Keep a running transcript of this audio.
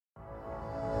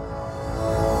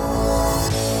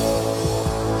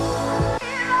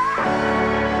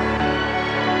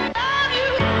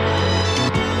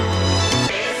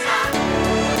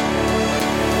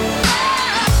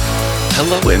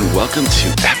Hello and welcome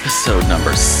to episode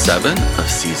number 7 of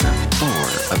season 4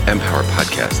 of Empower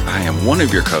Podcast. I am one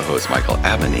of your co-hosts, Michael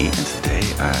Abney, and today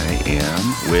I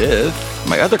am with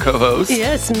my other co-host.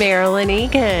 Yes, Marilyn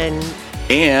Egan.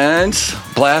 And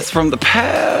Blast from the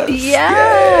Past.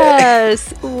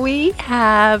 Yes, we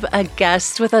have a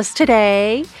guest with us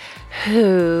today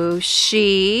who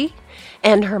she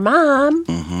and her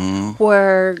mom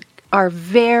were our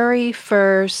very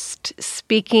first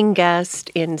speaking guest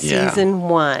in season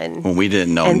 1. When we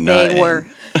didn't know and nothing. They were,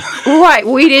 right,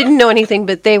 we didn't know anything,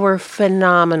 but they were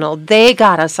phenomenal. They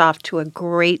got us off to a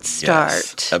great start.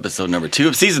 Yes. Episode number 2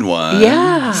 of season 1.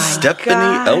 Yeah. Stephanie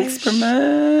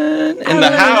Elsperman in the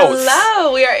house.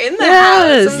 Hello, we are in the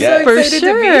Yes, house. I'm yes. so for excited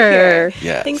to be here.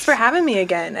 Yes. Thanks for having me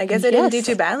again. I guess I didn't do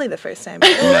too badly the first time.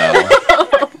 No.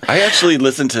 I actually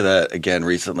listened to that again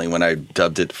recently when I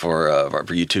dubbed it for our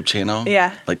YouTube channel.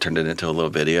 Yeah. Like turned it into a little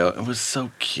video. It was so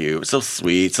cute, so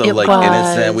sweet, so It like was.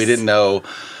 innocent. We didn't know.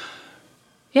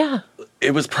 Yeah.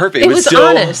 It was perfect. It was still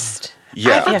honest.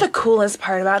 Yeah. I thought the coolest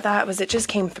part about that was it just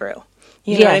came through.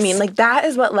 You know what I Yes. mean? Like that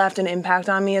is what left an impact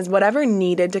on me is whatever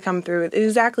needed to come through,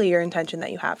 exactly your intention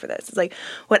that you have for this. It's like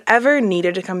whatever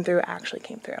needed to come through actually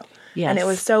came through. Yes. And it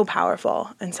was so powerful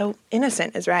and so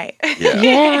innocent is right. Yeah.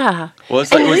 Yeah. Well,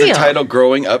 it's like, it was Real. entitled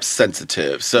 "Growing Up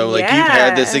Sensitive." So, like, you've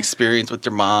had this Yeah. experience with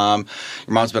your mom.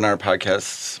 Your mom's been on our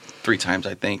podcast 3 times,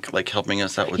 I think, like helping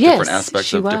us out with Yes, different aspects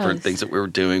she of different was. things that we were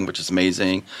doing, which is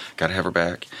amazing. Got to have her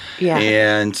back. Yeah.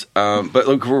 And but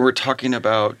look, we were talking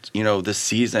about this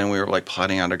season. We were like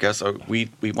plotting out our guests. So we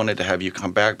wanted to have you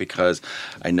come back because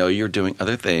I know you're doing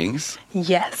other things.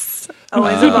 Yes.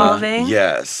 Always evolving.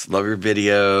 Yes, love your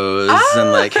videos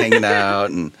and like hanging out.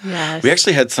 And Yes. we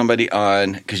actually had somebody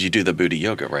on because you do the booty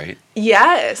yoga, right?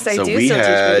 Yes, I So do we still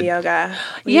had- teach booty yoga.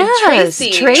 We had Yes,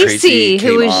 Tracy, came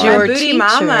who was on. your My booty teacher.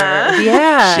 mama.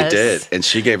 Yes. She did, and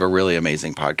she gave a really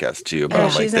amazing podcast too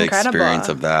about like she's the incredible. experience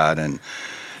of that and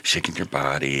shaking your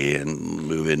body and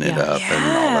moving it Yeah. up and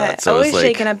all that. So always it's like,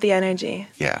 shaking up the energy.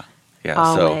 yeah.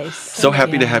 Always. So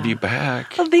happy to Yeah. have you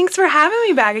back. Well, thanks for having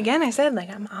me back again. I said,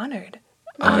 I'm honored.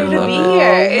 I'm honored to be Oh,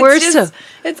 here. we're It's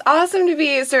it's awesome to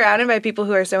be surrounded by people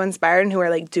who are so inspired and who are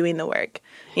like doing the work,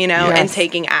 and Yes.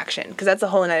 taking action. Because that's a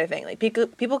whole another thing. Like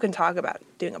people can talk about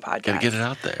doing a podcast. Gotta get it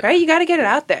out there. Right? You got to get it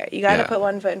out there. You got to Yeah. put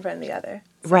one foot in front of the other.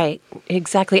 Right,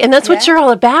 exactly. And that's what Yeah. you're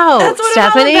all about, That's what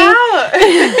Stephanie. it's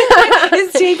all about.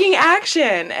 Is taking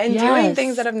action and doing Yes.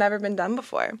 things that have never been done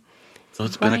before. So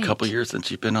it's been a Right. couple years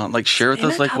since you've been on. Like, share with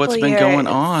been us, a like, what's couple been going years.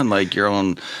 on? Like, you're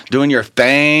on doing your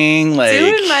thing. Like,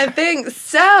 Doing my thing.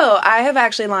 So I have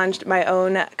actually launched my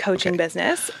own coaching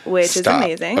business, which stop. is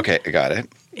amazing. Okay, I got it.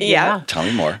 Yeah. Tell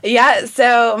me more. Yeah,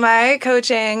 so my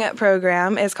coaching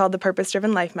program is called the Purpose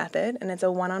Driven Life Method, and it's a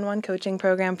one-on-one coaching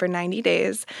program for 90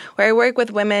 days where I work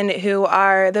with women who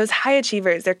are those high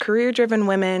achievers. They're career-driven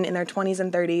women in their 20s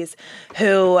and 30s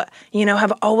who,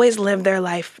 have always lived their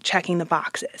life checking the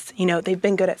boxes. They've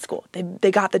been good at school.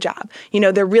 They got the job.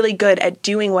 They're really good at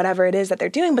doing whatever it is that they're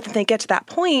doing, but then they get to that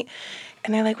point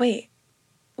and they're like, wait,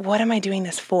 what am I doing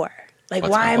this for? Like,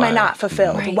 What's why my am I why? not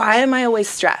fulfilled? Right. Why am I always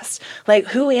stressed? Like,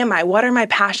 who am I? What are my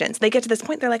passions? They get to this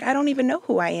point, they're like, I don't even know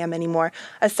who I am anymore,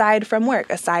 aside from work,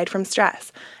 aside from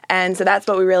stress. And so that's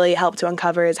what we really help to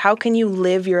uncover is how can you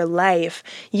live your life,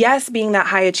 yes, being that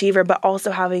high achiever, but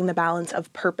also having the balance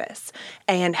of purpose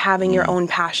and having your own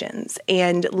passions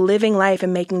and living life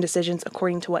and making decisions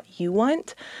according to what you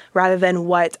want rather than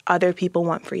what other people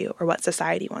want for you or what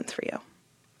society wants for you.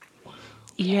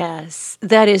 Yes,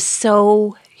 that is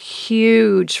so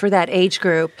huge for that age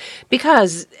group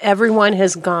because everyone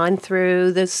has gone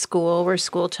through this school where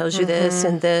school tells you this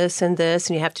and this and this,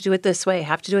 and you have to do it this way,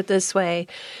 have to do it this way.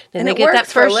 Then And they it get that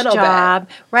works for a first little bit. job.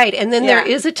 Right. And then there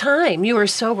Yeah. is a time. You are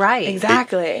so right.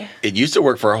 Exactly. It used to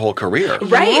work for a whole career.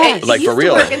 Right. Yes. It Like, used for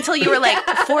real. to work until you were like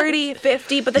 40,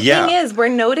 50. But the Yeah. thing is, we're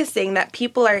noticing that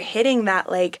people are hitting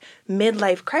that like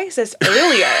midlife crisis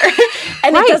earlier.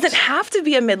 And Right. it doesn't have to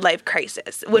be a midlife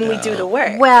crisis when we do the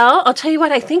work. Well, I'll tell you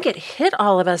what, I think it hit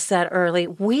all of us that early.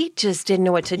 We just didn't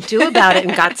know what to do about it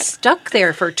and got stuck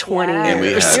there for 20 Yeah. And we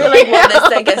years. had- You're like,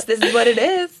 well, I guess this is what it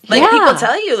is. Like Yeah. people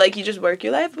tell you, like you just work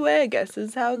your life away. I guess this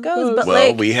is how it goes. But Well,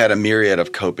 like, we had a myriad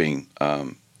of coping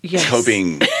Yes.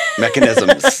 coping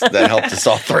mechanisms that helped us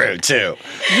all through too.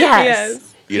 Yes.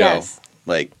 You know, Yes.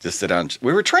 like just sit down.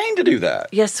 We were trained to do that.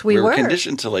 Yes, we were.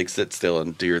 conditioned to like sit still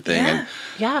and do your thing and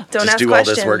Yeah. Don't just ask do all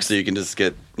this work questions. so you can just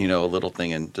get a little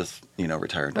thing and just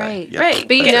retire and die. Right. Yeah. right.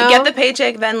 But you Get- know- get the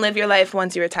paycheck, then live your life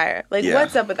once you retire. Like, Yeah.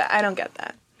 what's up with that? I don't get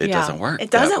that. It Yeah. doesn't work.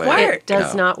 It doesn't that way. work. It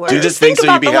does not work. Do Just this thing think so you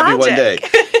about be the happy one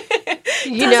logic. day.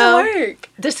 You Doesn't know, work.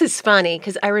 this is funny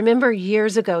because I remember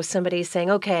years ago somebody saying,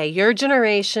 okay, your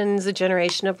generation's a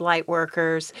generation of light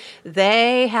workers.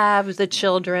 They have the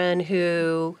children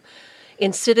who,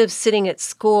 instead of sitting at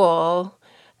school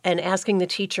and asking the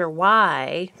teacher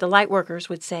why, the light workers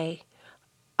would say,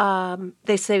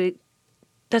 they say,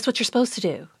 that's what you're supposed to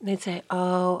do. And they'd say,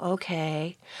 oh,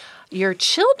 okay. Your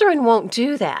children won't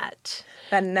do that.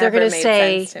 That never gonna made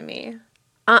say, sense to me.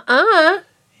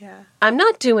 Yeah. I'm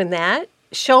not doing that.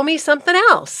 Show me something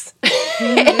else.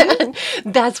 And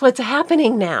that's what's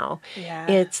happening now.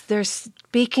 Yeah. They're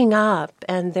speaking up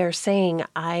and they're saying,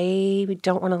 I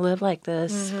don't want to live like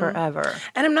this forever.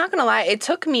 And I'm not going to lie, it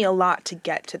took me a lot to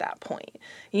get to that point.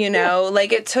 You know,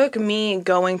 like it took me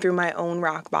going through my own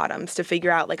rock bottoms to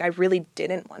figure out, like, I really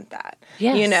didn't want that.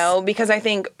 Yes. You know, because I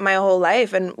think my whole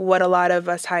life and what a lot of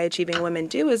us high achieving women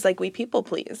do is like we people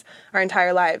please our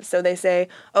entire lives. So they say,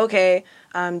 okay,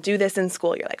 do this in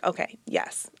school. You're like, okay,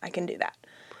 yes, I can do that.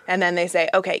 And then they say,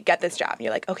 okay, get this job. And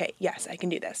you're like, okay, yes, I can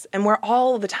do this. And we're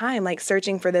all the time like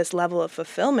searching for this level of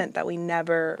fulfillment that we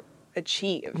never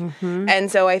achieve. And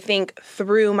so I think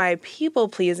through my people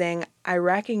pleasing, I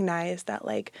recognize that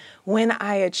like when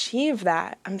I achieve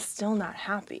that, I'm still not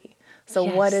happy. So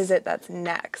what is it that's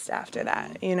next after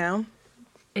that, you know?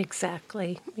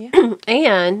 Exactly. Yeah.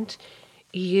 And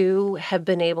you have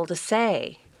been able to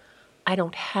say, I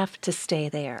don't have to stay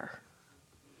there.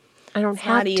 I don't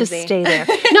have to easy. stay there.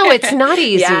 No, it's not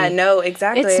easy. Yeah, no,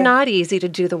 exactly. It's not easy to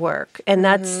do the work. And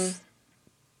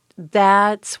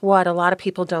that's what a lot of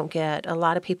people don't get. A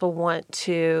lot of people want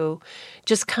to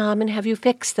just come and have you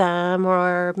fix them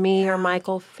or me or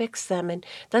Michael fix them. And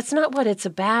that's not what it's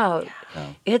about.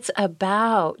 No. It's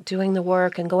about doing the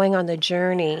work and going on the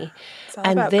journey. It's all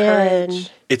and about then courage.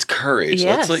 It's courage.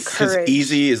 Yes. Let's like, because Courage.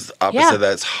 easy is opposite Yeah. of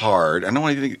that's hard. I don't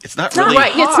want to think, it's not not really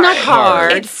right. It's not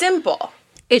hard. It's simple.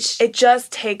 It's It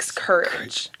just takes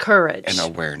courage. courage. and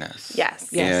awareness. Yes.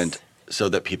 Yes. And so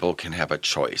that people can have a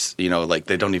choice. You know, like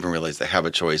they don't even realize they have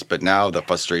a choice, but now the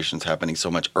frustration's happening so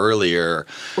much earlier.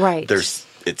 Right.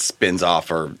 It spins off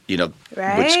or, you know, which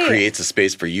Right. creates a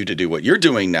space for you to do what you're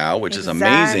doing now, which is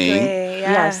amazing.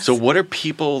 Yes. So what are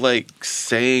people like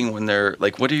saying when they're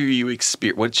like,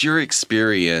 what's your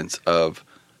experience of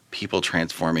people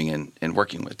transforming and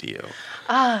working with you?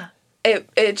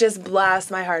 It just blasts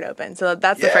my heart open. So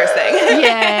that's the first thing.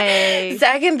 Yay.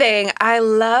 Second thing, I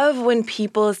love when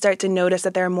people start to notice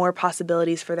that there are more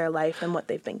possibilities for their life than what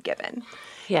they've been given.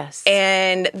 Yes.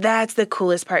 And that's the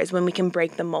coolest part is when we can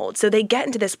break the mold. So they get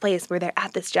into this place where they're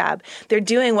at this job, they're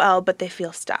doing well, but they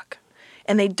feel stuck.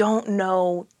 And they don't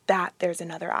know that there's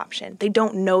another option. They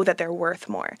don't know that they're worth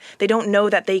more. They don't know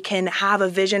that they can have a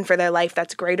vision for their life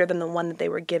that's greater than the one that they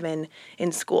were given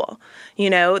in school. You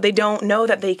know, they don't know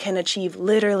that they can achieve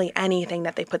literally anything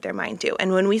that they put their mind to.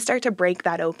 And when we start to break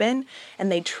that open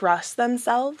and they trust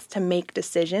themselves to make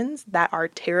decisions that are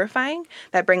terrifying,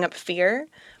 that bring up fear,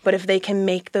 but if they can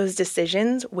make those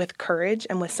decisions with courage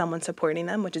and with someone supporting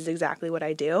them, which is exactly what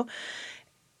I do,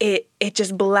 it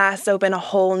just blasts open a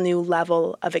whole new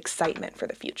level of excitement for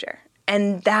the future.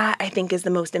 And that, I think, is the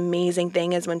most amazing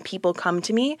thing is when people come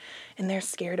to me and they're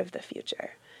scared of the future.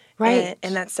 Right.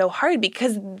 And that's so hard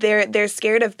because they're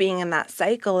scared of being in that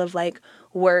cycle of like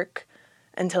work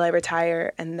until I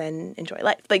retire and then enjoy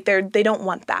life. Like they don't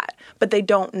want that, but they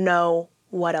don't know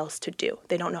what else to do.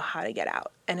 They don't know how to get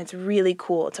out. And it's really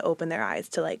cool to open their eyes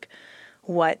to like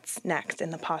what's next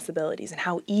and the possibilities and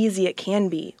how easy it can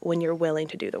be when you're willing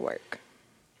to do the work.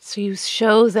 So you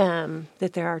show them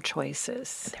that there are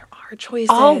choices. There are choices.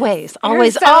 Always,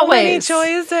 always, There's so many always.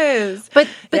 choices. But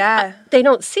yeah. they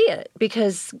don't see it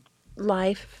because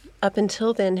life up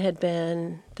until then had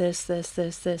been this. A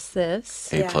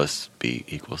Yeah. plus B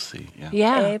equals C. Yeah.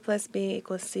 Yeah. A plus B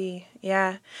equals C.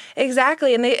 Yeah,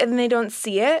 exactly. And they don't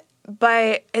see it,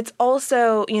 but it's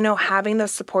also, you know, having the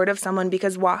support of someone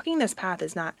because walking this path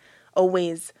is not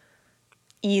always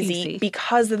easy.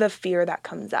 Because of the fear that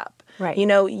comes up. Right. You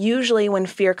know, usually when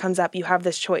fear comes up, you have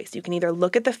this choice. You can either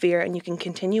look at the fear and you can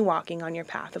continue walking on your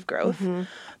path of growth. Mm-hmm.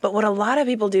 But what a lot of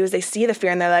people do is they see the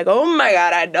fear and they're like, oh my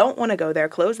God, I don't want to go there.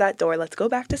 Close that door. Let's go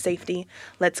back to safety.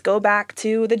 Let's go back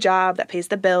to the job that pays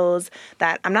the bills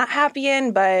that I'm not happy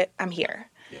in, but I'm here.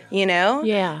 Yeah. You know?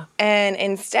 Yeah. And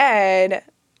instead,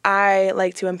 I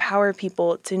like to empower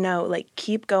people to know, like,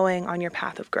 keep going on your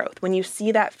path of growth. When you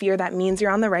see that fear, that means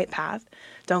you're on the right path.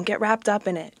 Don't get wrapped up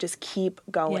in it. Just keep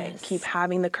going. Yes. Keep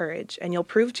having the courage. And you'll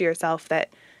prove to yourself that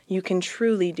you can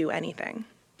truly do anything.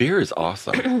 Fear is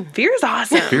awesome. Fear is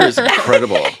awesome. Fear is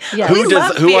incredible. Yes. We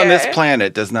love Who on fear. this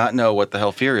planet does not know what the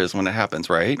hell fear is when it happens,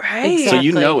 right? Right. So you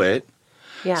Exactly. know it.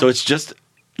 Yeah. So it's just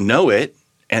know it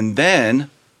and then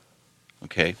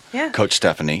Okay. Yeah. Coach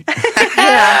Stephanie.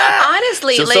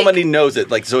 Honestly, So like, somebody knows it.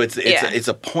 Like, so it's Yeah. it's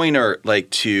a pointer, like,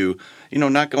 to,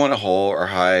 not go in a hole or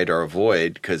hide or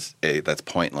avoid, because that's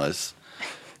pointless,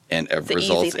 and it an easy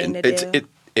results thing in to do.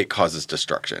 it causes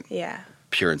destruction. yeah.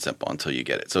 Pure and simple until you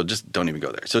get it. So just don't even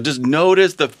go there. So just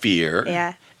notice the fear.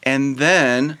 Yeah. And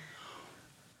then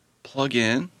plug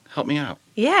in. Help me out.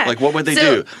 Yeah. Like, what would they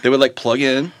So- do? They would, like, plug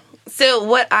in. So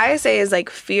what I say is, like,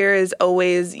 fear is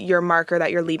always your marker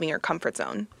that you're leaving your comfort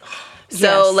zone.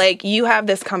 So, Yes. like, you have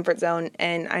this comfort zone,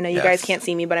 and I know you guys Yes. can't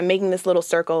see me, but I'm making this little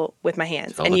circle with my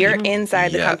hands, Tell and the you're people.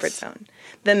 inside the Yes. comfort zone.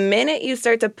 The minute you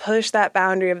start to push that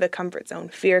boundary of the comfort zone,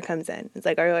 fear comes in. It's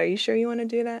like, are you sure you want to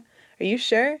do that? Are you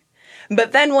sure?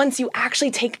 But then once you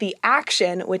actually take the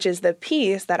action, which is the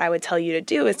piece that I would tell you to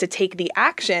do, is to take the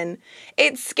action,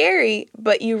 it's scary,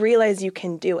 but you realize you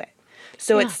can do it.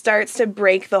 So Yeah. it starts to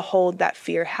break the hold that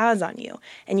fear has on you.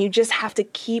 And you just have to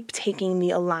keep taking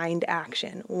the aligned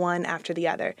action, one after the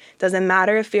other. Doesn't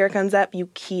matter if fear comes up, you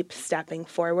keep stepping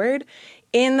forward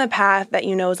in the path that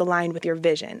you know is aligned with your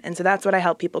vision. And so that's what I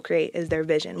help people create, is their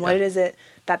vision. What is it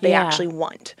that they Yeah. actually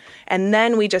want? And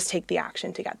then we just take the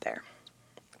action to get there.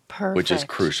 Perfect. Which is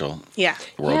crucial. Yeah.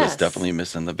 The world Yes. is definitely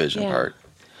missing the vision Yeah. part.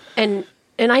 And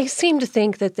I seem to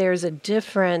think that there's a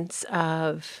difference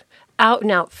of out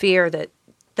and out fear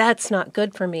that's not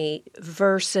good for me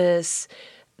versus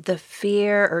the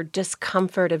fear or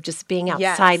discomfort of just being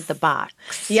outside Yes. the box.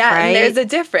 Yeah, right? and there's a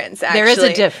difference, actually. There is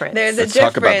a difference. There's a Let's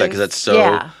difference. talk about that, because that's so...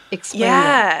 yeah. Explain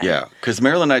that. Yeah. Yeah, because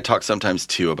Marilyn and I talk sometimes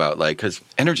too about, like, because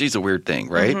energy is a weird thing,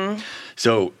 right? Mm-hmm.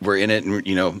 So we're in it,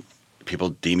 and people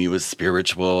deem you as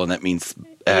spiritual, and that means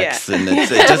X, Yeah. and it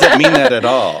doesn't mean that at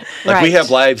all. Like, we Right. have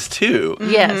lives too,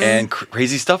 Yes. and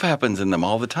crazy stuff happens in them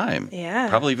all the time. Yeah.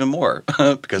 Probably even more,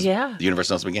 because Yeah. the universe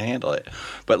knows we can handle it.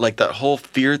 But, like, that whole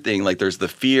fear thing, like, there's the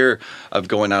fear of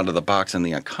going out of the box and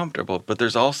the uncomfortable, but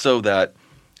there's also that.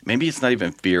 Maybe it's not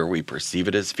even fear. We perceive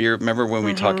it as fear. Remember when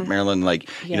we talked, Marilyn, like,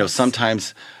 Yes.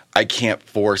 sometimes I can't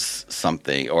force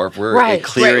something, or if we're Right.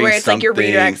 clearing Where it's something. like your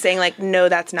redirect saying, like, no,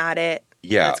 that's not it.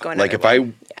 Yeah. Let's go Like, another if way.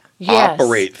 I Yes.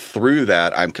 operate through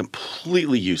that, I'm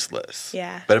completely useless.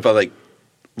 Yeah. But if I, like,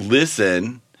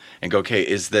 listen and go, okay,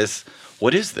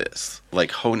 what is this?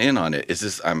 Like, hone in on it.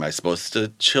 Am I supposed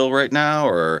to chill right now,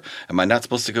 or am I not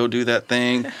supposed to go do that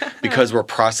thing? Because we're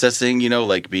processing,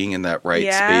 like, being in that right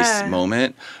Yeah. space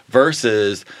moment,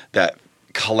 versus that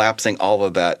collapsing all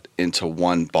of that into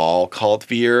one ball called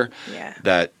fear.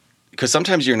 Yeah. Because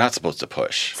sometimes you're not supposed to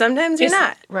push. Sometimes you're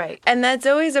not. Right. And that's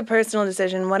always a personal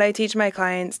decision. What I teach my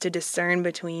clients to discern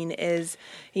between is,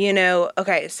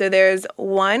 okay, so there's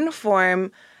one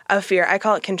form of fear. I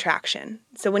call it contraction.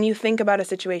 So when you think about a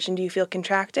situation, do you feel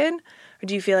contracted or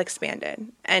do you feel expanded?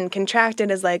 And contracted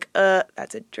is like,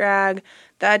 that's a drag.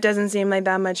 That doesn't seem like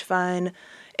that much fun.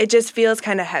 It just feels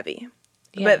kind of heavy.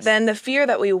 Yes. But then the fear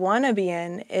that we want to be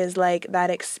in is like that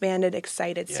expanded,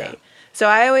 excited Yeah. state. So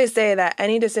I always say that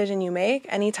any decision you make,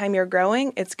 anytime you're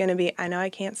growing, it's going to be, I know I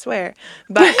can't swear,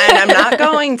 and I'm not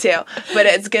going to, but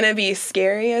it's going to be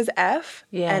scary as F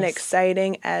Yes. and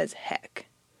exciting as heck.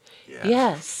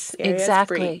 Yes, Scary as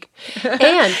exactly. freak.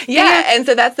 And Yeah, and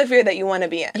so that's the fear that you want to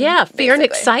be in. yeah, fear and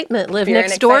basically. excitement live Fear and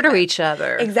next door to excitement. each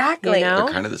other. Exactly. You know?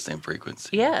 They're kind of the same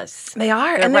frequency. Yes. They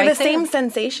are, They're and they're right the same there.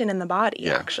 sensation in the body,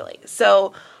 Yeah. actually.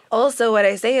 So also what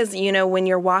I say is, when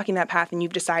you're walking that path and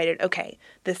you've decided, okay,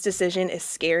 this decision is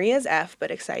scary as F, but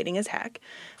exciting as heck,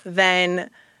 then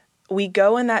we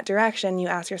go in that direction. You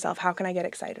ask yourself, how can I get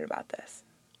excited about this?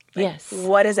 Yes.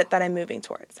 What is it that I'm moving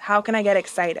towards? How can I get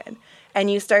excited? And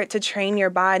you start to train your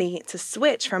body to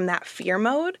switch from that fear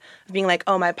mode of being like,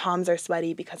 oh, my palms are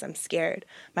sweaty because I'm scared.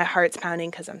 My heart's pounding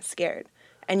because I'm scared.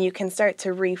 And you can start to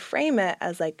reframe it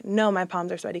as like, no, my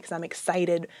palms are sweaty because I'm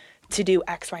excited to do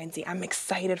X, Y, and Z. I'm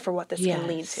excited for what this can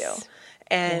lead to. Yes.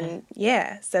 And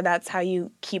so that's how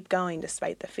you keep going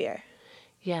despite the fear.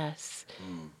 Yes.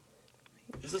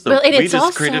 We and just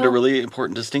it's created a also- really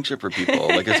important distinction for people.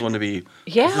 Like, I just want to be,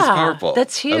 Yeah. this is powerful.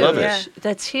 That's huge. I love it. Yeah.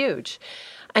 That's huge.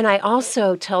 And I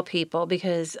also tell people,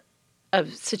 because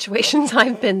of situations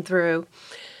I've been through,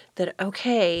 that,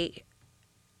 okay,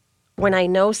 when I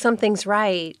know something's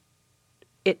right,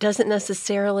 it doesn't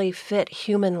necessarily fit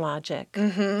human logic.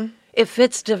 Mm-hmm. It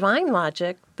fits divine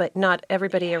logic, but not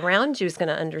everybody around you is going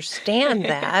to understand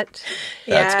that.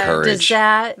 That's Yeah. courage. Does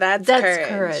that? That's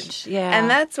courage. Yeah. And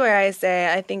that's where I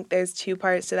say, I think there's two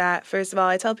parts to that. First of all,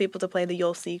 I tell people to play the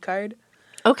you'll see card.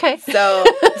 okay. So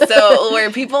where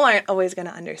people aren't always going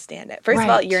to understand it. First of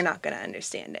all, Right. you're not going to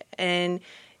understand it. And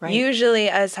Right. usually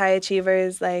as high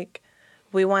achievers, like,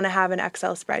 we want to have an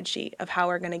Excel spreadsheet of how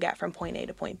we're going to get from point A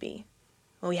to point B.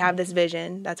 When we have this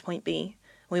vision, that's point B.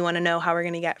 We want to know how we're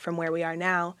going to get from where we are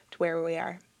now to where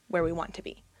we want to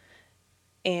be.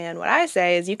 And what I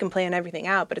say is you can plan everything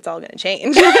out, but it's all going to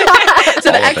change. So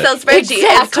the Excel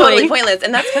spreadsheet is totally pointless.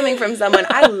 And that's coming from someone,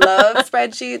 I love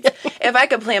spreadsheets. If I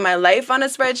could plan my life on a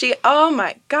spreadsheet, oh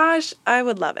my gosh, I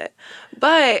would love it.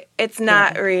 But it's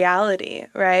not reality,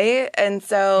 right? And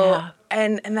so,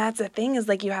 and that's the thing is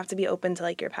like you have to be open to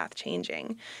like your path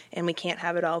changing. And we can't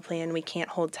have it all planned. We can't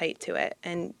hold tight to it.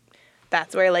 And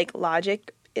that's where like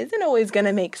logic isn't always going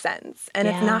to make sense. And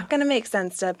it's not going to make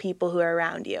sense to people who are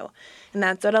around you. And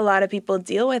that's what a lot of people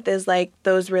deal with is like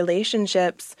those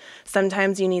relationships.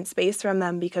 Sometimes you need space from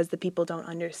them because the people don't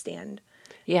understand.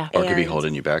 Yeah. Or it could be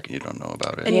holding you back and you don't know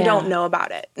about it. And you don't know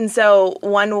about it. And so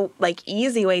one like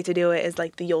easy way to do it is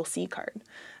like the you'll see card.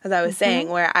 As I was saying,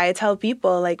 where I tell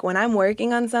people like when I'm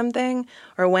working on something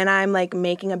or when I'm like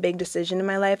making a big decision in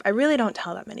my life, I really don't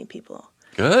tell that many people.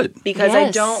 Good. Because I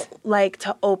don't like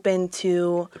to open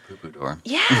to the poo-poo door.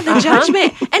 Yeah, the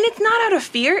judgment. And it's not out of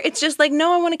fear. It's just like,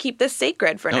 no, I want to keep this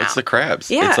sacred for now. No, it's the crabs.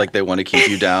 Yeah. It's like they want to keep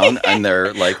you down and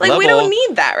they're like level. We don't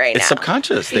need that right now. It's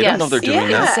subconscious. They don't know they're doing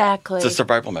that. Exactly. It's a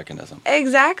survival mechanism.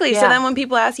 Exactly. So then when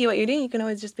people ask you what you're doing, you can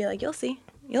always just be like, you'll see.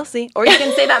 You'll see. Or you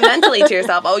can say that mentally to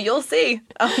yourself. Oh, you'll see.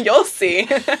 Oh, you'll see.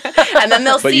 And then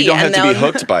they'll see. But you don't have to be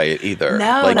hooked by it either.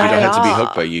 No, like you not don't at have to be all.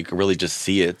 hooked by it. You can really just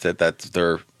see it that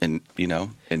they're innately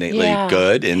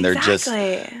good and they're just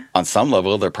on some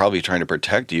level they're probably trying to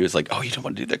protect you. It's like, oh, you don't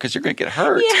want to do that because you're going to get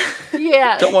hurt.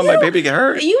 Yeah. Don't want my baby to get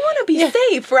hurt. You want to be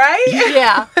safe, right?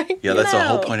 Yeah. Yeah, that's the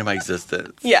whole point of my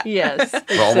existence. Yeah. Yes.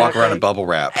 We'll all walk around in bubble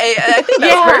wrap. I think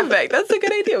that's perfect. That's a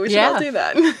good idea. We should all do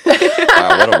that.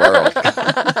 Wow, what a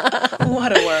world.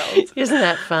 What a world. Isn't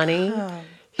that funny?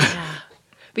 Yeah.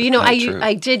 But you know,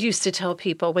 I did used to tell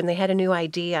people when they had a new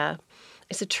idea,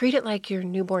 I said, treat it like your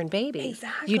newborn baby.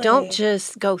 Exactly. You don't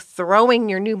just go throwing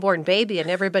your newborn baby in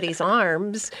everybody's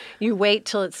arms. You wait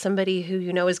till it's somebody who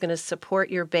you know is going to support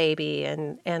your baby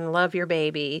and love your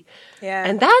baby. Yeah.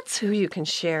 And that's who you can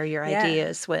share your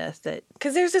ideas with.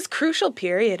 Because there's this crucial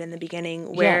period in the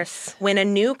beginning where when a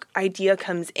new idea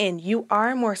comes in, you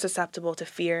are more susceptible to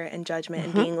fear and judgment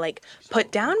and being like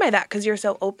put down by that because you're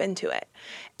so open to it.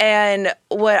 And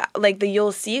what like the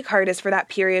you'll see card is for that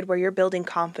period where you're building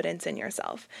confidence in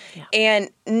yourself. Yeah. And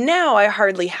now I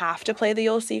hardly have to play the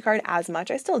you'll see card as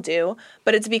much. I still do,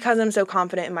 but it's because I'm so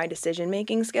confident in my decision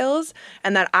making skills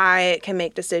and that I can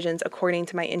make decisions according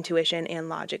to my intuition and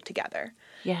logic together.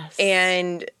 Yes.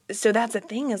 And so that's the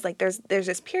thing is like there's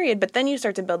this period, but then you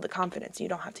start to build the confidence. You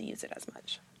don't have to use it as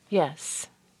much. Yes.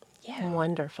 Yeah.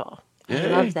 Wonderful. Yay.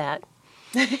 I love that.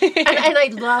 and I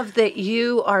love that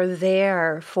you are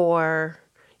there for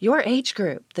your age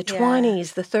group, the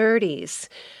 20s, the 30s,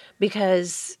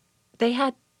 because they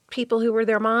had people who were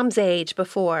their mom's age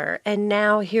before, and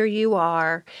now here you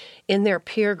are in their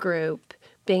peer group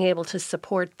being able to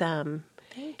support them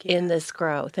in this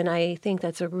growth. And I think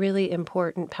that's a really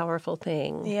important, powerful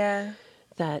thing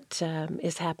that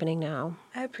is happening now.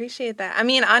 I appreciate that. I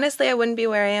mean, honestly, I wouldn't be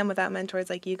where I am without mentors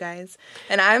like you guys.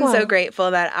 And I'm so grateful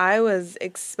that I was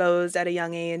exposed at a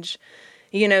young age,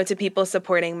 you know, to people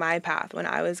supporting my path when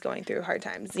I was going through hard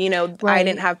times. You know, I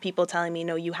didn't have people telling me,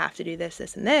 no, you have to do this,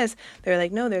 this, and this. They're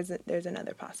like, no, there's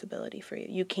another possibility for you.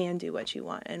 You can do what you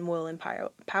want, and we'll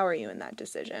empower you in that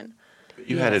decision.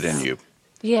 You had it in you.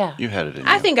 Yeah. You had it in you.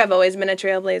 I think I've always been a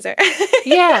trailblazer.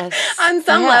 Yes. On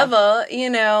some level, you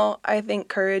know, I think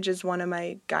courage is one of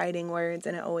my guiding words,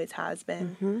 and it always has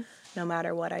been, no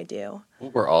matter what I do. Well,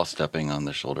 we're all stepping on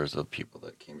the shoulders of people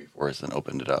that came before us and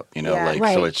opened it up, you know,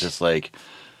 so it's just like,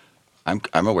 I'm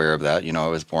aware of that. You know, I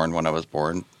was born when I was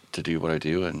born to do what I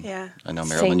do, and I know,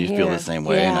 Marilyn, you feel the same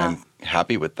way, and I'm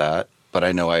happy with that, but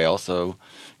I know I also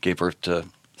gave birth to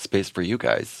space for you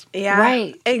guys. Yeah.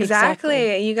 Right.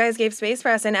 Exactly. You guys gave space for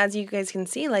us. And as you guys can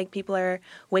see, like people are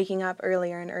waking up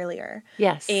earlier and earlier.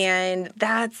 Yes. And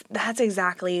that's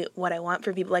exactly what I want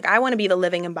for people. Like I want to be the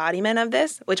living embodiment of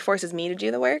this, which forces me to do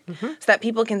the work so that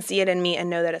people can see it in me and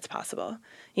know that it's possible.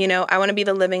 You know, I want to be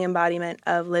the living embodiment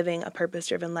of living a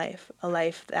purpose-driven life, a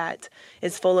life that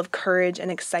is full of courage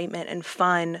and excitement and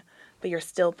fun, but you're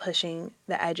still pushing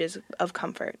the edges of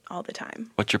comfort all the time.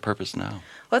 What's your purpose now?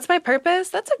 What's my purpose?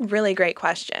 That's a really great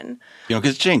question. You know,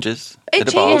 because it changes. It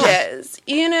evolves. changes.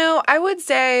 You know, I would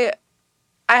say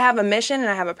I have a mission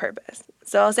and I have a purpose.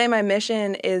 So I'll say my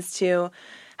mission is to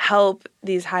help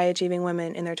these high-achieving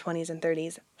women in their 20s and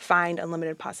 30s find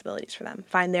unlimited possibilities for them,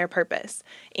 find their purpose,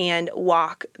 and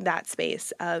walk that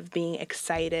space of being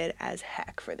excited as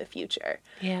heck for the future.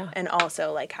 Yeah. And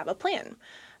also, like, have a plan.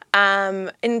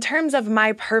 In terms of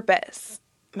my purpose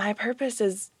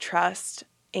is trust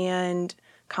and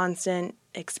constant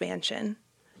expansion,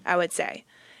 I would say.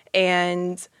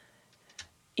 And,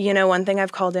 you know, one thing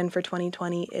I've called in for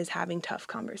 2020 is having tough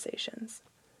conversations.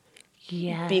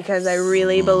 Yes. Because I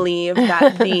really believe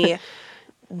that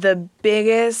the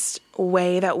biggest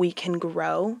way that we can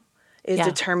grow is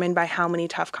determined by how many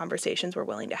tough conversations we're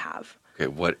willing to have. Okay,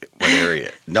 what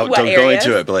area? No, What don't go areas?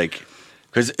 into it, but like,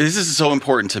 because this is so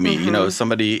important to me. You know,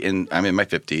 I'm in my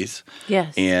 50s.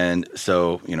 Yes. And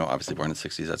so, you know, obviously born in the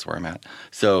 60s, that's where I'm at.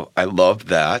 So I love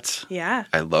that. Yeah.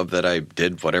 I love that I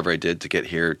did whatever I did to get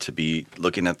here, to be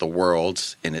looking at the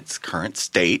world in its current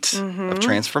state of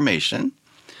transformation.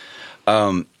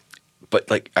 But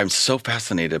like, I'm so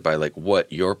fascinated by like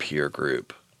what your peer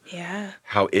group,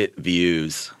 how it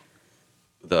views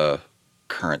the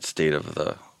current state of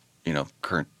the, you know,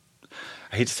 current,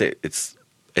 I hate to say it,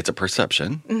 it's a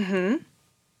perception,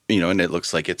 you know, and it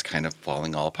looks like it's kind of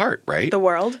falling all apart, right? The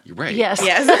world? You're right. Yes.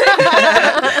 Yes.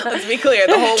 Let's be clear.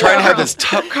 The whole Trying to have world. this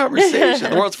tough conversation.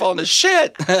 The world's falling to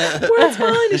shit. The world's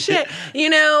falling to shit. You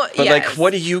know, But yes. like,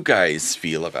 what do you guys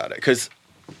feel about it? Because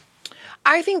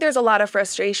I think there's a lot of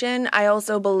frustration. I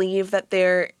also believe that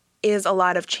there is a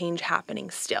lot of change happening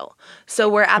still. So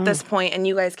we're at this point, and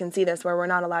you guys can see this, where we're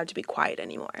not allowed to be quiet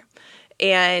anymore.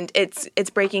 And it's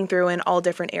breaking through in all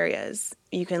different areas.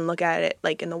 You can look at it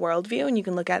like in the worldview, and you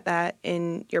can look at that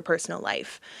in your personal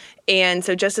life. And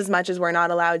so just as much as we're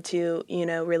not allowed to, you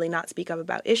know, really not speak up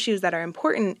about issues that are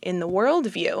important in the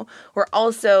worldview, we're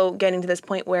also getting to this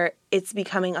point where it's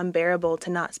becoming unbearable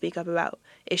to not speak up about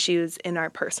issues in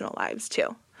our personal lives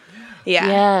too. Yeah.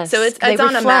 Yes, So it's they on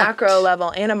a reflect. macro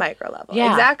level and a micro level. Yeah.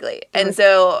 Exactly. And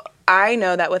so I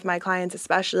know that with my clients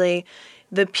especially,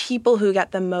 the people who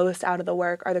get the most out of the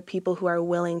work are the people who are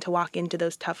willing to walk into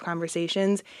those tough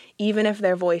conversations, even if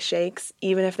their voice shakes,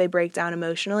 even if they break down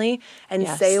emotionally, and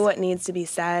Yes. say what needs to be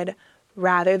said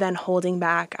rather than holding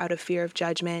back out of fear of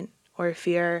judgment or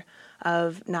fear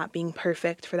of not being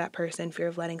perfect for that person, fear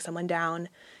of letting someone down,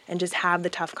 and just have the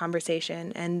tough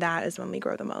conversation. And that is when we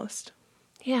grow the most.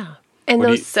 Yeah. And What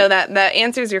do those, you- So that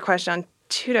answers your question on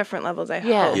two different levels, I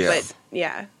Yes. hope. Yeah. But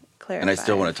yeah, clarify. and I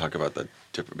still want to talk about the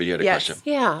different, but you had a Yes. question.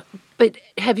 yeah. But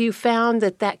have you found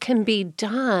that that can be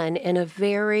done in a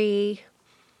very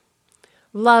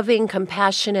loving,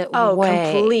 compassionate Oh,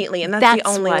 way? completely. And that's the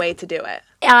only way to do it.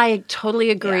 I totally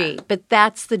agree. Yeah. But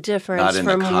that's the difference Not in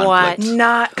the from conflict. what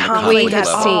Not From a conflict we conflict have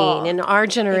at level. all. seen in our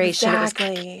generation. It was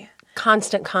Exactly.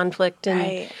 constant conflict, and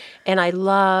Right. I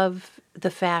love the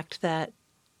fact that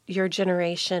your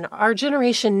generation, our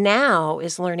generation now,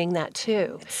 is learning that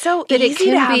too. So that easy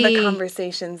to have the be-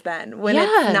 conversations then when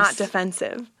Yes. it's not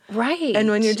defensive. Right. And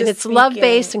when you're just it's love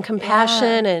based speaking- and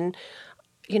compassion, and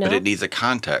you know, But it needs a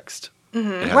context. It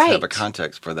has to have a Right.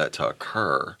 context for that to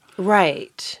occur.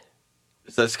 right.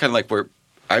 So that's kind of like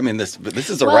I'm in this, but this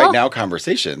is a Well, right now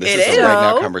conversation. This it is is. a right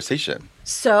now So- conversation.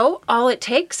 So all it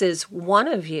takes is one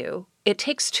of you. It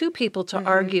takes two people Mm-hmm. to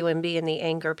argue and be in the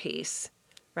anger piece,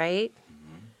 right?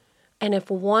 And if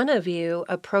one of you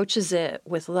approaches it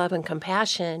with love and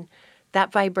compassion,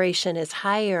 that vibration is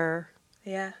higher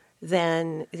Yeah.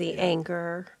 than the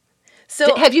anger.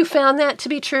 So Have you found that to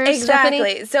be true, exactly.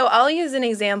 Stephanie? So I'll use an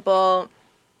example.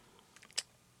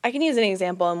 I can use an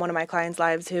example in one of my clients'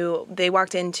 lives who they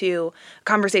walked into a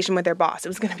conversation with their boss. It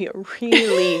was going to be a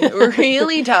really,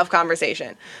 really tough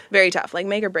conversation. Very tough, like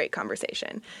make or break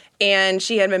conversation. And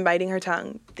she had been biting her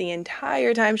tongue the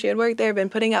entire time she had worked there, been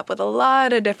putting up with a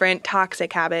lot of different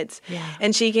toxic habits. Yeah.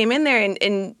 And she came in there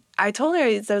and I told her,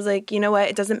 I was like, you know what?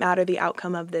 It doesn't matter the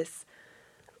outcome of this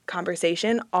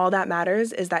conversation. All that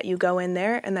matters is that you go in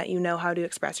there and that you know how to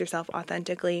express yourself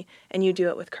authentically and you do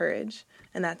it with courage.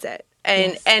 And that's it.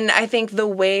 And Yes. and I think the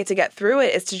way to get through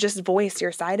it is to just voice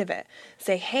your side of it.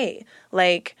 Say, hey,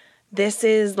 like, this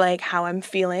is like how I'm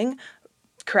feeling.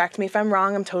 Correct me if I'm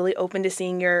wrong. I'm totally open to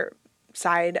seeing your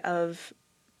side of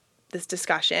this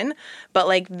discussion, but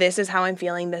like, this is how I'm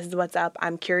feeling. This is what's up.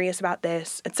 I'm curious about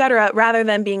this, etc. Rather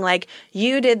than being like,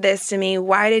 you did this to me.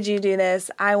 Why did you do this?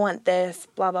 I want this,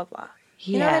 blah, blah, blah.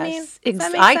 You know what I mean? Does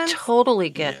that make I sense? totally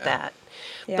get that.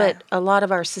 Yeah. But a lot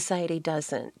of our society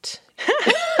doesn't.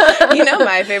 You know,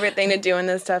 my favorite thing to do in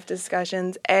those tough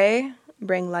discussions,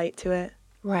 bring light to it.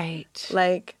 Right.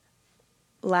 Like,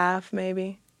 laugh,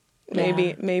 maybe.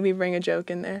 Maybe bring a joke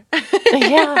in there.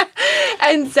 Yeah.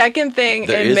 And second thing,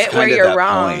 There is admit where kind of you're that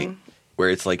wrong. point where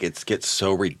it's like it gets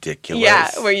so ridiculous. Yeah,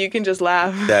 where you can just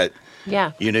laugh. that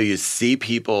Yeah. you know, you see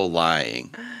people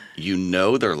lying. You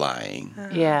know they're lying.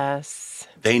 Yes.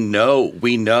 We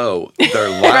know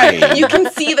they're lying. You can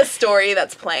see the story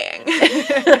that's playing.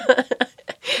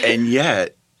 And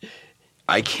yet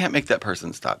I can't make that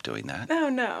person stop doing that. Oh,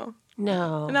 no.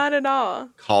 No. Not at all.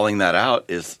 Calling that out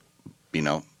is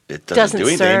it doesn't do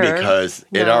anything serve. because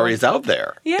it No. already is out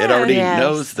there. Yeah. It already Yes.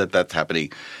 knows that that's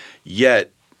happening.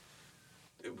 Yet,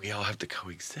 we all have to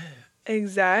coexist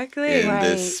Exactly. in Right.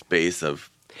 this space of,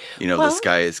 the Well-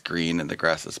 sky is green and the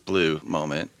grass is blue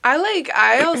moment.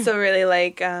 I also really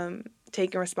like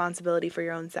taking responsibility for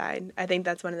your own side. I think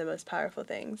that's one of the most powerful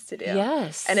things to do.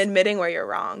 Yes. And admitting where you're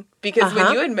wrong. Because when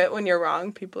Uh-huh. you admit when you're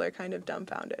wrong, people are kind of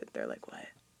dumbfounded. They're like, what?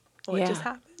 What Yeah. just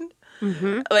happened?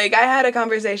 Mm-hmm. Like, I had a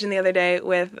conversation the other day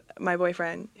with my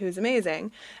boyfriend, who's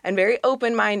amazing and very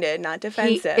open-minded, not He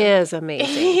defensive. is amazing.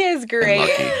 He is great.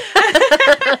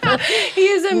 Lucky. He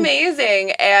is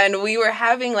amazing. And we were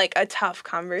having like a tough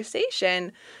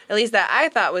conversation, at least that I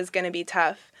thought was going to be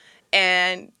tough.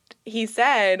 And he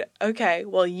said, okay,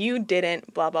 well, you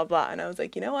didn't, blah, blah, blah. And I was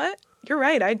like, you know what? You're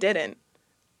right. I didn't.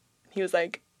 He was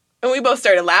like, and we both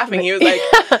started laughing. He was like,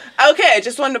 okay, I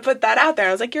just wanted to put that out there.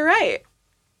 I was like, you're right.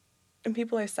 And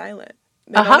people are silent.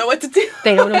 They Uh-huh. don't know what to do.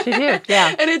 They don't know what to do.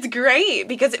 Yeah. And it's great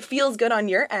because it feels good on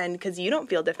your end because you don't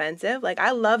feel defensive. Like,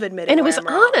 I love admitting And it where was I'm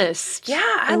wrong. honest. Yeah,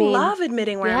 I mean, love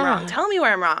admitting where I'm yeah. wrong. Tell me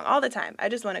where I'm wrong all the time. I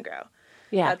just want to grow.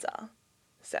 Yeah. That's all.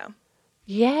 So,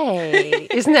 Yay.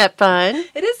 Isn't that fun?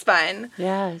 it is fun.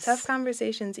 Yes. Tough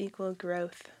conversations equal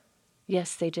growth.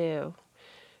 Yes, they do.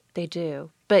 They do.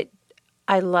 But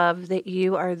I love that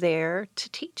you are there to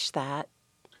teach that.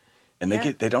 And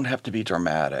Yeah. they don't have to be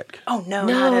dramatic. Oh, no,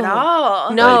 No. not at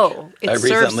all. No, I it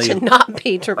serves recently- to not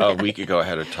be A dramatic. week ago, I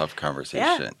had a tough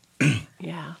conversation,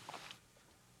 Yeah.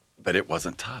 but it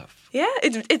wasn't tough. Yeah,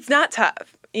 it's not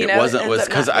tough. You know, It wasn't ends was up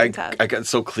because not I being tough. got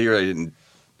so clear I didn't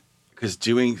because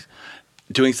doing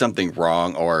something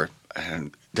wrong or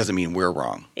doesn't mean we're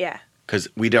wrong Yeah. because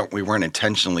we weren't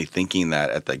intentionally thinking that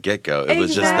at the get go. It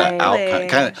was just the Exactly. outcome,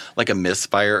 kind of like a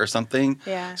misfire or something.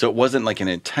 Yeah. So it wasn't like an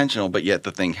intentional, but yet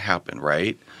the thing happened,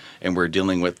 right? And we're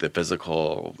dealing with the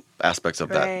physical aspects of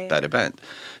Right. that event.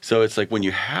 So it's like when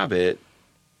you have it.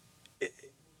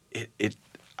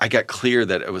 I got clear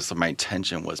that it was my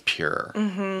intention was pure.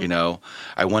 Mm-hmm.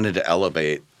 I wanted to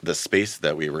elevate the space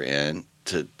that we were in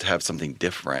to have something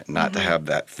different, not to Mm-hmm. have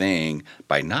that thing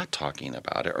by not talking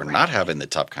about it or not having the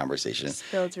tough conversation.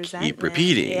 Builds Keep resentment.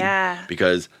 repeating, Yeah.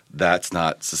 because that's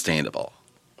not sustainable.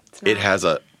 It's It not. has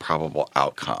a probable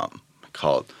outcome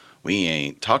called we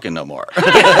ain't talking no more. And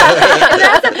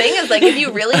that's the thing is, like, if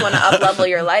you really want to up-level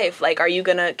your life, like, are you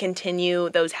going to continue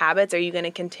those habits? Are you going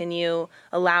to continue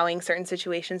allowing certain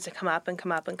situations to come up and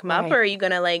come up and come up? Right. Or are you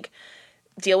going to, like,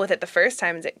 deal with it the first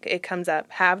time it comes up,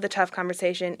 have the tough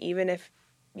conversation, even if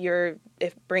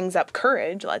it brings up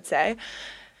courage, let's say,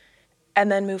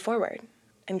 and then move forward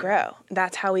and grow.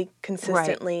 That's how we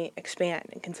consistently expand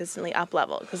and consistently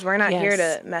up-level, because we're not here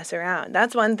Yes. to mess around.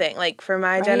 That's one thing. Like, for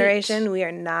my Right. generation, we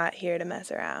are not here to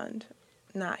mess around.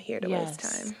 Not here to waste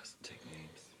Yes. time.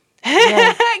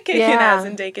 Yeah. Kicking Yeah. ass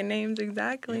and taking names,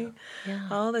 exactly. Yeah.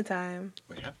 All the time.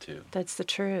 We have to. That's the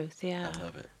truth. Yeah. I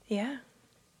love it. Yeah.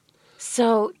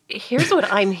 So here's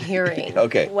what I'm hearing.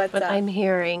 Okay. What's What up? I'm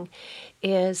hearing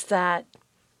is that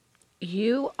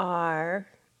you are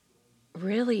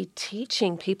really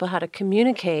teaching people how to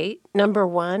communicate, number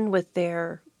one, with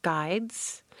their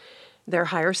guides, their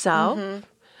higher self.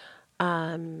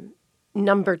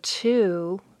 Number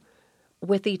two,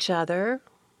 with each other.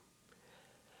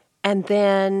 And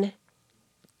then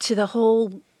to the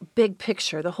whole big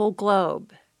picture, the whole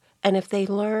globe. And if they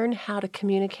learn how to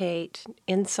communicate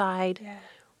inside, Yeah.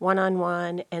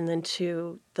 one-on-one, and then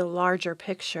to the larger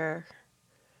picture,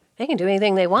 they can do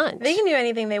anything they want. They can do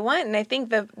anything they want, and I think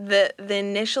the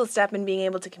initial step in being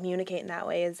able to communicate in that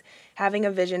way is having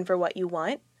a vision for what you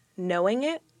want, knowing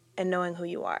it, and knowing who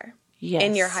you are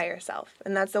in your Yes. higher self.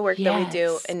 And that's the work that we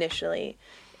do Yes. initially,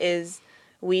 is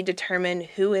we determine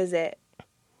who is it,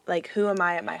 like, who am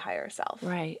I at my higher self?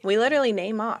 Right. We literally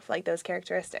name off, like, those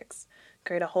characteristics,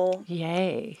 create a whole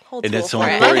Yay. tool And it's so for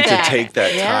it. important to that. take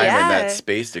that Yeah. time and Yeah. that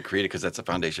space to create it because that's a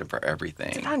foundation for everything.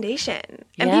 It's a foundation.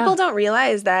 And Yeah. people don't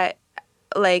realize that,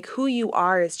 like, who you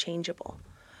are is changeable.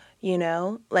 You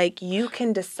know? Like, you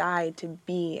can decide to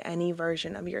be any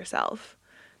version of yourself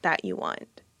that you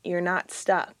want. You're not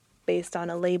stuck based on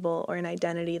a label or an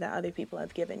identity that other people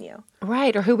have given you.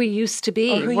 Right, or who we used to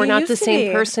be. Or who We're you not the used to same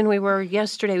be. person we were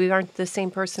yesterday. We aren't the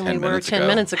same person 10 we were minutes 10 ago.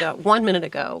 minutes ago, 1 minute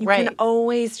ago. You right. can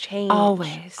always change.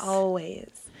 Always. Always.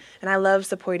 And I love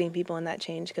supporting people in that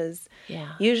change because Yeah.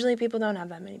 usually people don't have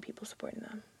that many people supporting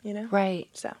them, you know? Right,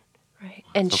 So, right.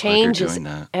 And So glad you're change is doing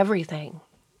that. everything.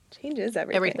 change is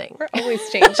everything. Everything. We're always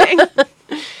changing.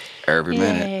 Every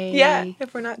minute. Yay. Yeah.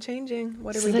 If we're not changing,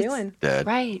 what are So we that's- doing? Dead.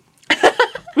 Right.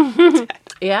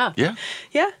 Yeah, Yeah.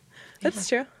 Yeah, that's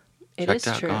true. it Checked is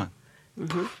out. true.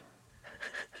 Gone.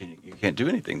 You can't do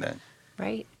anything then.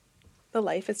 Right. the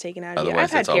life is taken out of you. Otherwise,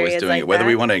 I've had it's always periods doing like it. Whether that.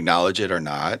 we want to acknowledge it or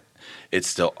not, it's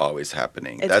still always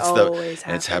happening. It's That's always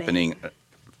and it's happening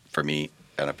for me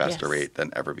at a faster Yes. rate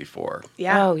than ever before.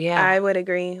 Yeah. Oh, yeah. I would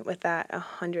agree with that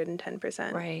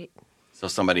 110%. Right. So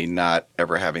somebody not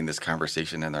ever having this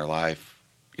conversation in their life,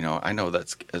 I know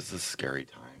it's a scary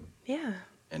time. Yeah.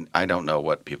 And I don't know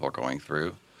what people are going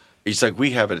through. It's like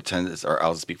we have a tendency, or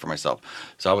I'll speak for myself.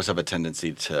 So I always have a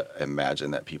tendency to imagine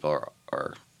that people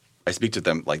are I speak to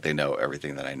them like they know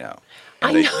everything that I know.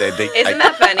 And I know. Isn't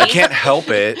that funny? I can't help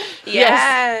it.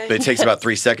 Yeah. But it takes about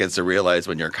 3 seconds to realize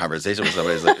when you're in conversation with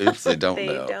somebody, it's like, oops, they don't They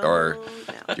know. don't Or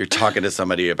know. you're talking to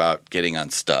somebody about getting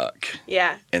unstuck.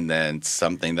 Yeah. And then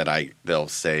something that they'll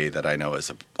say that I know is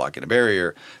a block and a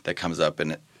barrier that comes up,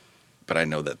 but I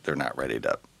know that they're not ready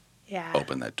to Yeah.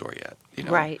 open that door yet.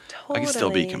 Right. I can still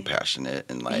be Totally. compassionate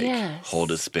and Yes.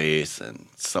 hold a space, and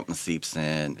something seeps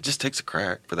in. It just takes a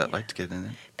crack for that light to get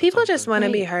in. People just want to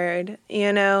be Right. heard,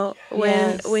 Yes.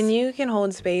 when you can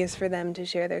hold space for them to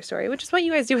share their story, which is what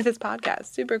you guys do with this podcast.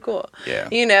 Super cool. Yeah.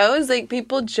 It's like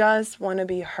people just want to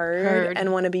be heard Heard.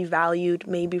 and want to be valued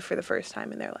maybe for the first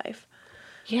time in their life.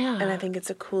 Yeah. And I think it's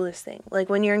the coolest thing. Like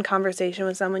when you're in conversation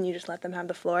with someone, you just let them have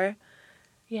the floor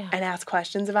yeah. and ask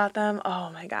questions about them. Oh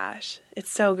my gosh.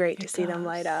 It's so great to see them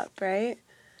light up, right?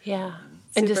 Yeah.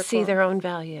 And to Super see cool. their own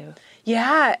value.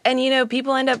 Yeah, and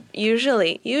people end up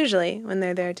usually when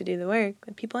they're there to do the work,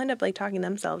 people end up like talking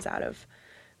themselves out of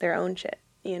their own shit.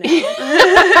 Like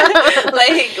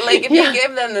if you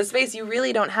give them the space, you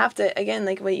really don't have to. Again,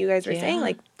 like what you guys were saying, Yeah.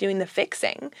 like doing the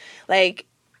fixing. Like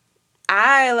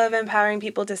I love empowering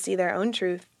people to see their own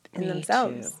truth in Me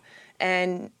themselves, too.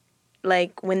 and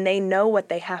like when they know what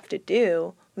they have to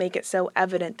do, make it so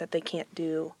evident that they can't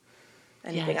do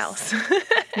anything Yes. else.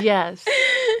 Yes.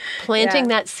 Planting Yeah.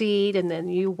 that seed and then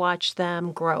you watch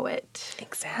them grow it.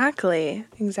 Exactly.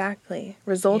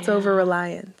 Results over Yeah.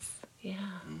 reliance. Yeah.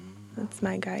 That's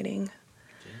my guiding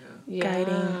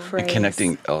Yeah. phrase. And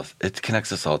it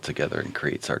connects us all together and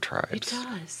creates our It tribes.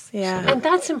 does. Yeah. And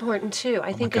that's important too.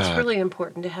 I think it's God. really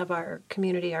important to have our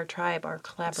community, our tribe, our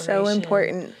collaboration. So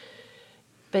important.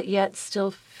 But yet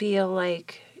still feel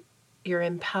like you're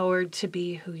empowered to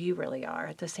be who you really are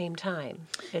at the same time.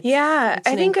 It's, Yeah, it's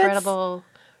I an think that's- incredible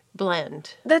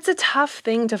blend. That's a tough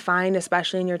thing to find,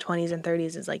 especially in your 20s and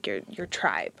 30s, is like your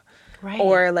tribe. Right.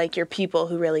 Or like your people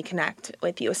who really connect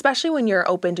with you, especially when you're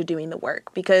open to doing the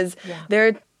work, because Yeah. there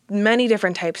are many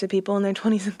different types of people in their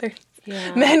 20s and 30s.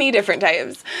 Yeah. Many different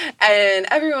types, and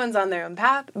everyone's on their own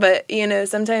path. But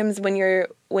sometimes when you're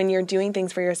doing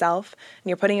things for yourself and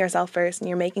you're putting yourself first and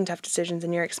you're making tough decisions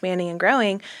and you're expanding and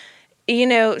growing,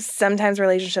 sometimes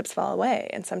relationships fall away,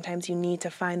 and sometimes you need to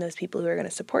find those people who are going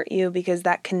to support you, because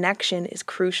that connection is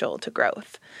crucial to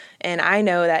growth. And I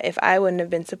know that if I wouldn't have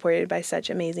been supported by such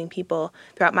amazing people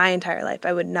throughout my entire life,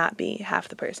 I would not be half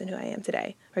the person who I am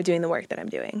today, or doing the work that I'm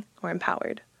doing, or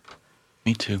empowered.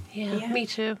 Me too. Yeah, me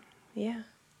too. Yeah.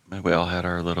 We all had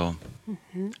our little.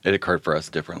 It occurred for us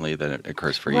differently than it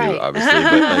occurs for Right. you, obviously,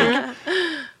 but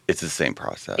it's the same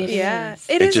process. It Yeah. is.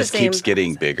 It It is just the same keeps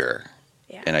getting process. bigger,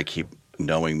 Yeah. and I keep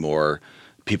knowing more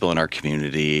people in our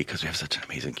community, because we have such an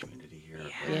amazing community here.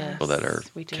 Yes, People that are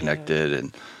we do. connected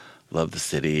and love the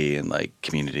city and like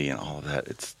community and all of that.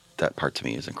 That part to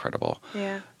me is incredible,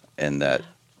 Yeah. and that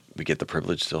we get the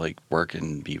privilege to like work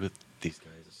and be with these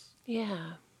guys. Yeah.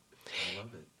 I love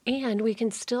it. And we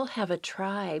can still have a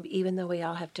tribe, even though we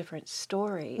all have different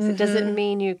stories. It Mm-hmm. doesn't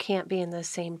mean you can't be in the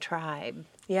same tribe.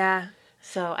 Yeah.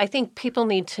 So I think people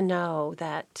need to know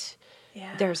that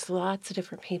Yeah. there's lots of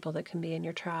different people that can be in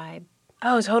your tribe.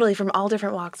 Oh, totally. From all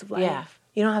different walks of life. Yeah.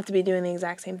 You don't have to be doing the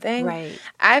exact same thing. Right.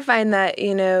 I find that,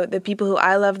 the people who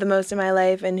I love the most in my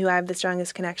life and who I have the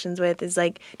strongest connections with is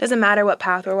like, it doesn't matter what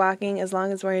path we're walking, as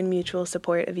long as we're in mutual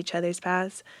support of each other's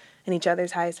paths and each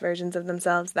other's highest versions of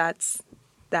themselves, that's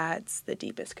the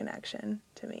deepest connection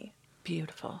to me.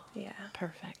 Beautiful. Yeah.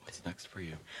 Perfect. What's next for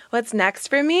you? What's next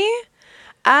for me?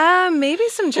 Maybe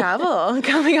some travel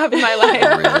coming up in my life.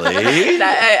 Really?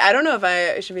 I don't know if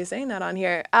I should be saying that on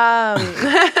here.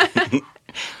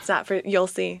 It's not for, you'll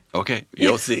see. Okay,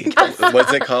 you'll see.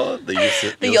 What's it called? The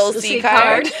you'll see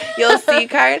card. You'll see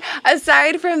card.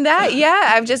 Aside from that,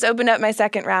 yeah, I've just opened up my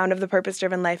second round of the Purpose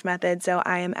Driven Life Method, so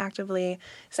I am actively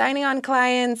signing on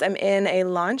clients. I'm in a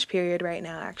launch period right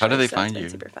now, actually. How do they so find it's been you?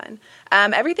 Super fun.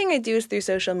 Everything I do is through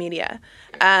social media.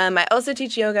 I also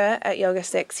teach yoga at Yoga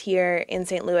 6 here in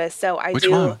St. Louis. So I Which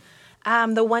do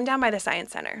one? the one down by the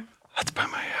Science Center. That's by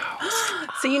my house.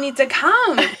 So you need to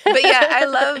come. But yeah,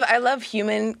 I love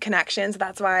human connections.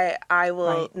 That's why I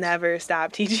will Right. never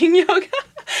stop teaching yoga.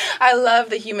 I love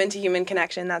the human-to-human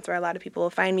connection. That's where a lot of people will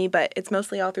find me, but it's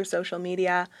mostly all through social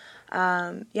media.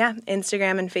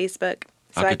 Instagram and Facebook.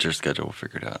 I'll get your schedule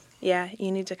figured out. Yeah,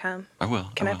 you need to come. I will.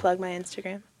 Can I plug my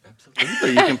Instagram?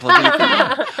 Absolutely. You can plug anything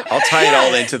in. I'll tie it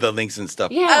all into the links and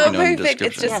stuff. Yeah. In the Perfect. It's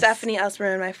description. just Stephanie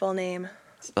Elspermann, my full name.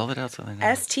 Spell it out so I know.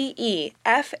 Stefanie.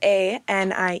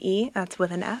 That's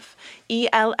with an F.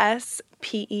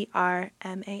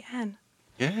 Elsperman.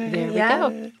 Yeah. There we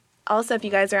go. Also, if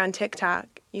you guys are on TikTok,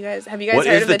 have you What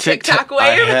heard is of the TikTok I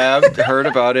wave? have heard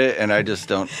about it, and I just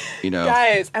don't,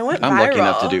 Guys, I went I'm viral. lucky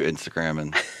enough to do Instagram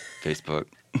and Facebook.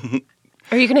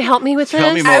 Are you going to help me with this?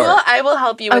 Tell me more. I will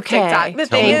help you with Okay. TikTok.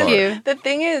 Thank you. The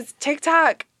thing is,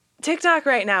 TikTok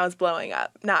right now is blowing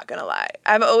up, not gonna lie.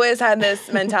 I've always had this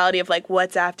mentality of like,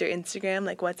 what's after Instagram,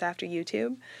 like what's after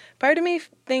YouTube. Part of me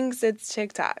thinks it's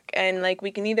TikTok, and like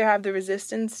we can either have the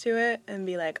resistance to it and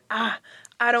be like,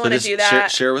 I don't want to do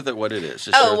that. Share with it what it is.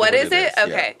 Just share with What is it? Yeah.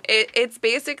 Okay. It's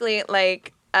basically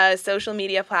like a social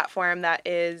media platform that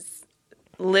is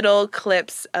little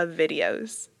clips of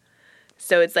videos.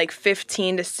 So it's like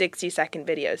 15 to 60 second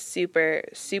videos, super,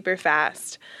 super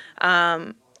fast.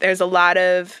 There's a lot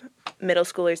of middle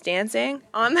schoolers dancing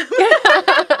on them.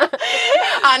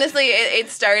 Honestly, it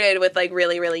started with like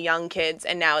really, really young kids,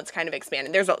 and now it's kind of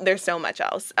expanded. There's so much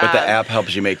else. But the app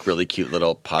helps you make really cute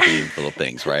little poppy little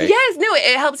things, right? Yes, no,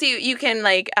 it helps you. You can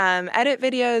like edit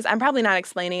videos. I'm probably not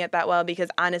explaining it that well because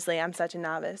honestly, I'm such a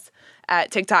novice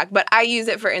at TikTok. But I use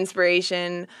it for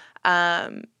inspiration. I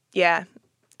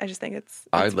just think it's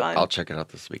fun. I'll check it out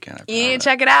this weekend. You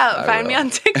check it out. I Find will. me on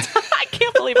TikTok. I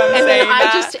can't believe I'm And saying then I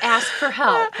that. just ask for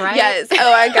help, right? Yes.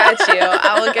 Oh, I got you.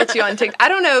 I will get you on TikTok. I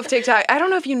don't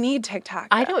know if you need TikTok.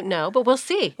 I don't know, but we'll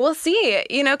see. We'll see.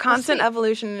 Constant see.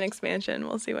 evolution and expansion.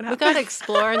 We'll see what We happens. got to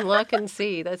explore and look and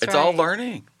see. That's It's right. all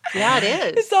learning. Yeah, it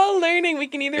is. It's all learning. We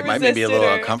can either It resist might make me a little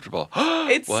or- uncomfortable.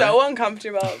 It's What? so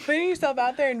uncomfortable. Putting yourself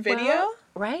out there in video, Well,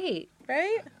 right.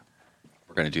 right?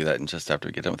 We're going to do that in just after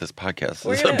we get done with this podcast.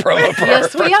 We're This is a gonna- promo for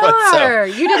Yes, our we first one, so- are.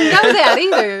 You didn't know that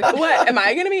either. What? Am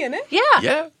I going to be in it? Yeah.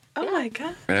 Yeah. Oh my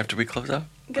God. Right after we close up.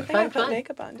 Good thing I Fun. put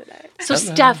makeup on today. So,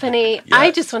 Hello. Stephanie, I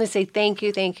Yes. just want to say thank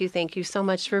you so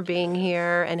much for being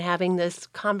here and having this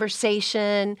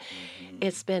conversation.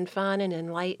 It's been fun and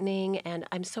enlightening, and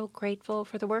I'm so grateful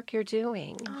for the work you're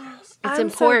doing. It's I'm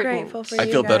important. so grateful for you I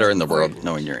feel better guys. in the world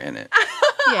knowing you're in it.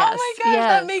 Yes, Oh my gosh, yes.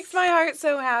 that makes my heart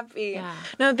so happy. Yeah.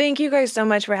 No, thank you guys so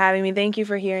much for having me. Thank you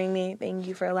for hearing me. Thank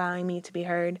you for allowing me to be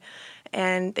heard.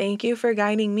 And thank you for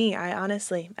guiding me. I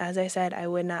honestly, as I said, I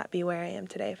would not be where I am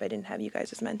today if I didn't have you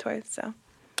guys as mentors. So,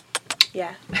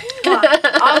 yeah.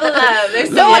 All the love.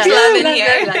 There's so much love in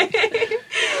here.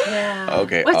 Yeah.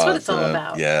 Okay, That's what it's all awesome.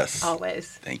 about. Yes. Always.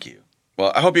 Thank you.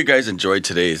 Well, I hope you guys enjoyed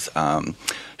today's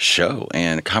show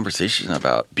and conversation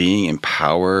about being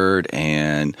empowered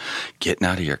and getting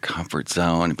out of your comfort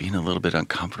zone and being a little bit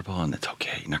uncomfortable. And it's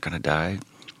okay. You're not going to die.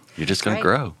 You're just going Right. to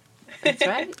grow. That's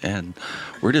right. And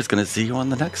we're just going to see you on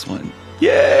the next one.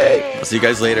 Yay! I'll see you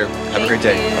guys later. Have a great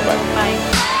day. Bye-bye.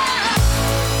 Bye.